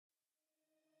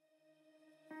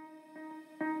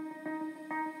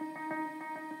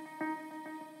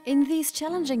In these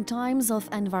challenging times of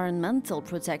environmental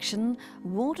protection,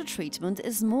 water treatment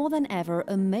is more than ever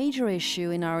a major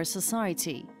issue in our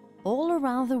society. All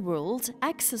around the world,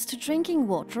 access to drinking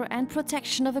water and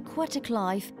protection of aquatic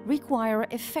life require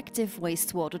effective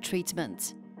wastewater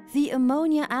treatment. The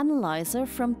ammonia analyzer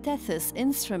from Tethys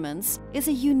Instruments is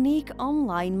a unique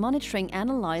online monitoring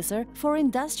analyzer for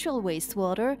industrial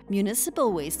wastewater,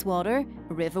 municipal wastewater,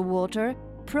 river water,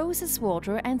 process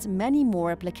water and many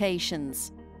more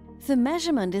applications. The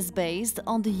measurement is based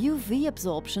on the UV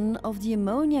absorption of the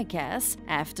ammonia gas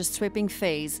after stripping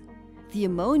phase. The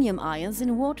ammonium ions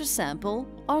in water sample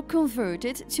are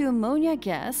converted to ammonia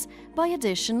gas by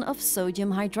addition of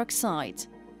sodium hydroxide.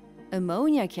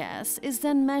 Ammonia gas is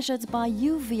then measured by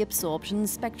UV absorption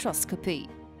spectroscopy.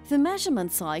 The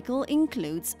measurement cycle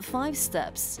includes 5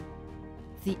 steps.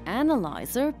 The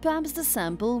analyzer pumps the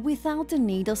sample without the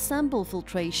need of sample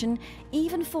filtration,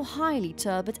 even for highly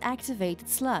turbid activated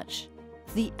sludge.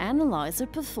 The analyzer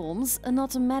performs an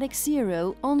automatic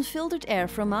zero on filtered air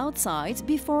from outside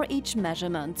before each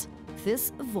measurement.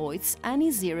 This avoids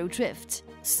any zero drift.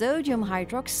 Sodium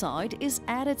hydroxide is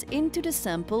added into the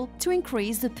sample to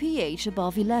increase the pH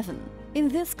above 11. In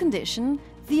this condition,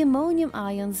 the ammonium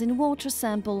ions in water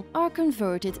sample are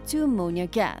converted to ammonia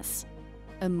gas.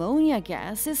 Ammonia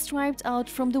gas is striped out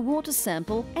from the water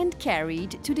sample and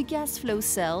carried to the gas flow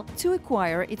cell to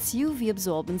acquire its UV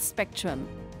absorbance spectrum.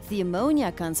 The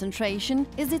ammonia concentration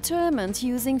is determined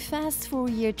using fast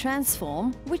Fourier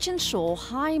transform, which ensure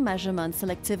high measurement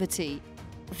selectivity.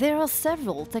 There are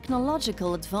several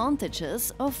technological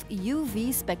advantages of UV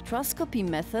spectroscopy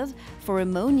method for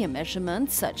ammonia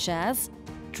measurement, such as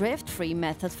drift-free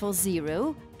method for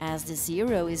zero, as the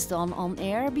zero is done on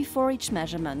air before each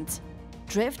measurement.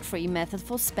 Drift-free method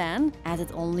for span, as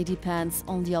it only depends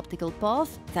on the optical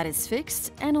path that is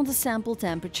fixed and on the sample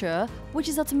temperature, which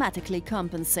is automatically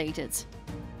compensated.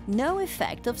 No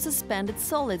effect of suspended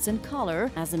solids and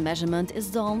color, as the measurement is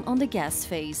done on the gas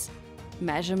phase.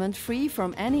 Measurement free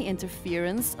from any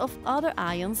interference of other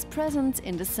ions present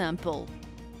in the sample.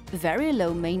 Very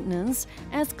low maintenance,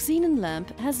 as xenon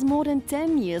lamp has more than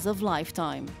 10 years of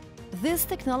lifetime. This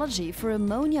technology for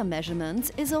ammonia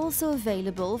measurement is also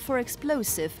available for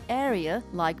explosive area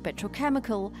like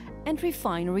petrochemical and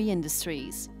refinery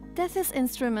industries. Tethys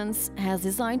Instruments has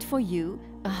designed for you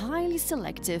a highly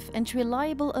selective and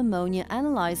reliable ammonia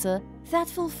analyzer that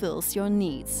fulfills your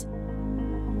needs.